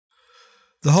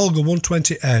The Holga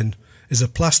 120N is a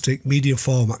plastic medium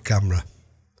format camera.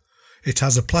 It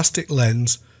has a plastic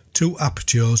lens, 2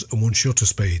 apertures and 1 shutter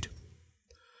speed.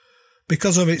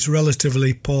 Because of its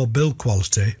relatively poor build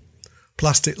quality,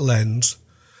 plastic lens,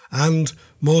 and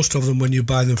most of them when you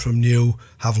buy them from new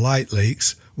have light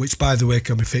leaks, which by the way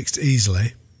can be fixed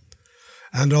easily,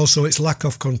 and also its lack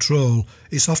of control,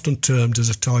 it's often termed as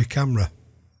a toy camera.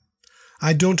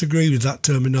 I don't agree with that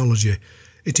terminology.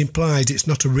 It implies it's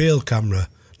not a real camera,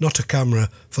 not a camera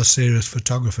for serious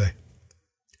photography.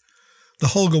 The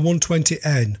Holga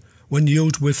 120N, when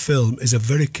used with film, is a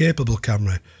very capable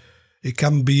camera. It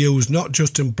can be used not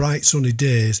just in bright sunny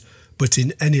days, but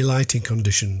in any lighting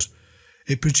conditions.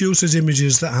 It produces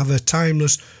images that have a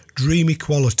timeless, dreamy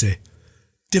quality,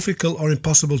 difficult or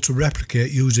impossible to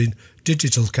replicate using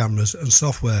digital cameras and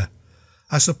software.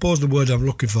 I suppose the word I'm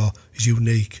looking for is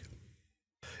unique.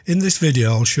 In this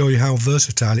video I'll show you how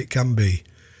versatile it can be,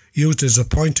 used as a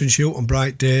point and shoot on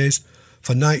bright days,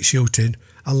 for night shooting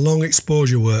and long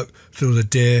exposure work through the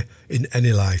day in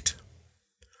any light.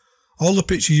 All the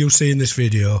pictures you see in this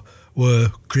video were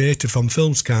created from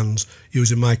film scans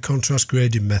using my contrast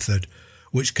grading method,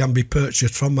 which can be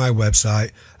purchased from my website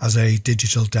as a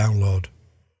digital download.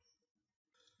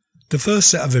 The first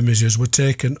set of images were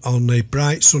taken on a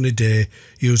bright sunny day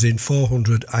using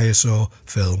 400 ISO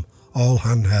film, all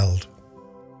handheld.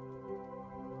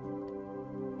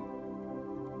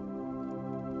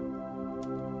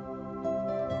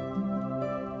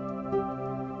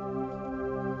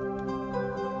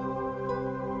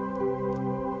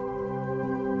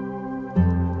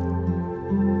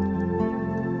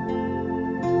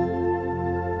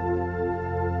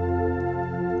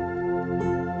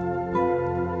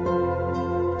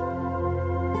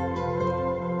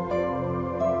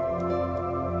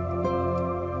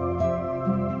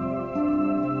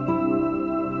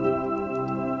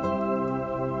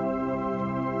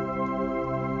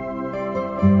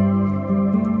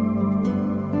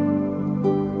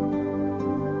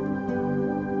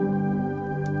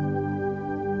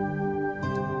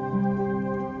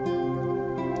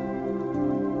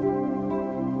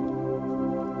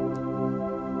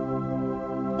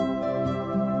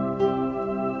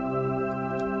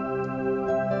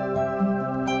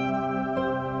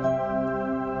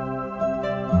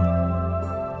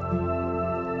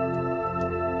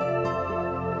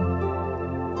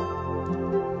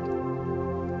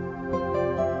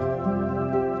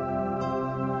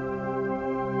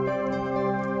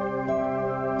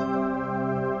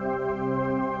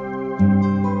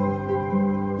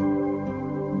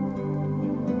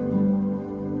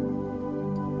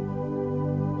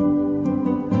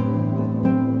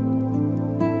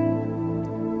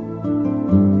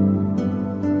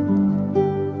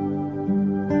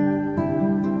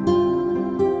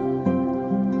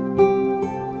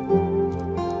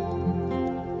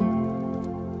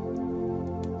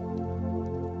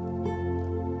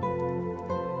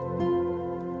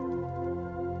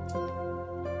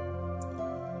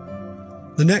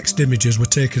 The next images were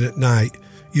taken at night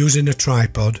using a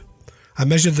tripod. I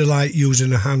measured the light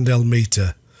using a handheld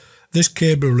meter. This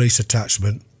cable release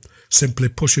attachment simply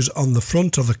pushes on the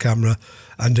front of the camera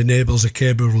and enables a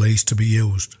cable release to be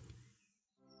used.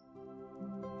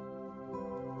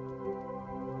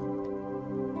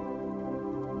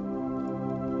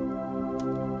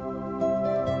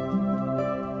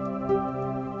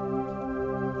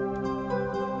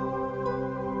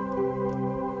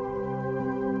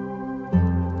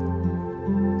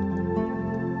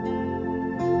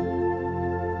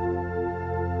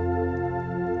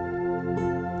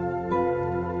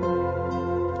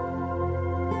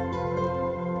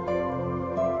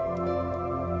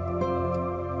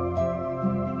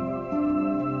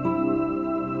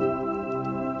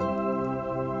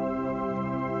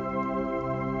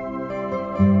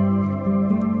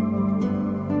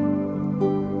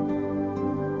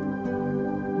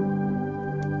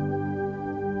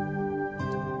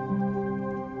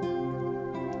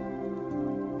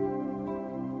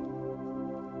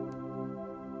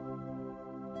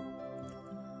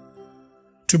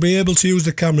 To be able to use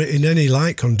the camera in any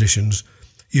light conditions,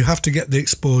 you have to get the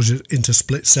exposure into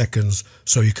split seconds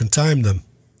so you can time them.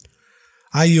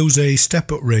 I use a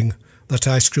step-up ring that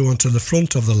I screw onto the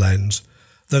front of the lens,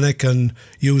 then I can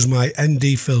use my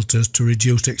ND filters to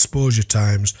reduce exposure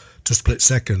times to split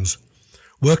seconds,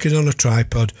 working on a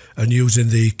tripod and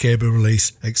using the cable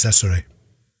release accessory.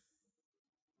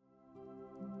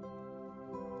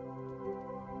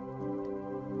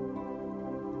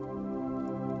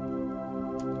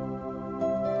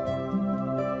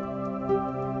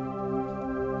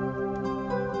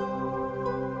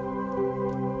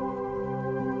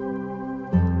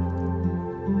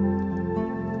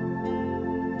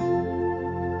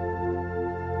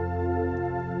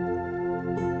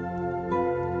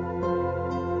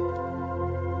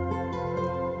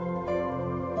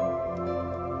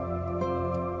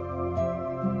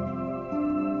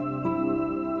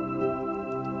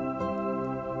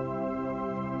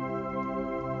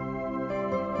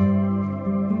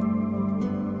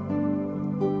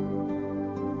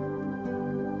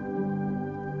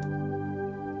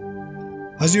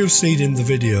 As you have seen in the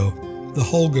video, the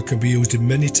Holga can be used in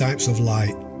many types of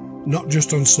light, not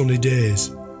just on sunny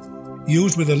days.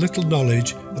 Used with a little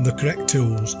knowledge and the correct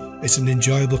tools, it's an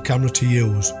enjoyable camera to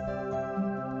use.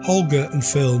 Holga and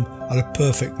film are a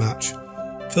perfect match.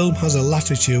 Film has a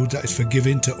latitude that is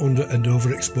forgiving to under and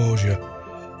overexposure.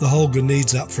 The Holga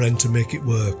needs that friend to make it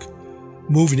work,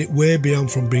 moving it way beyond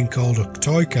from being called a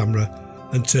toy camera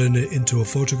and turning it into a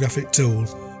photographic tool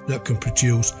that can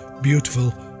produce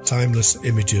beautiful, timeless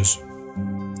images.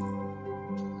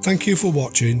 Thank you for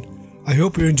watching. I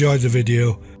hope you enjoyed the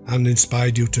video and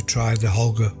inspired you to try the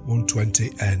Holga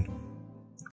 120N.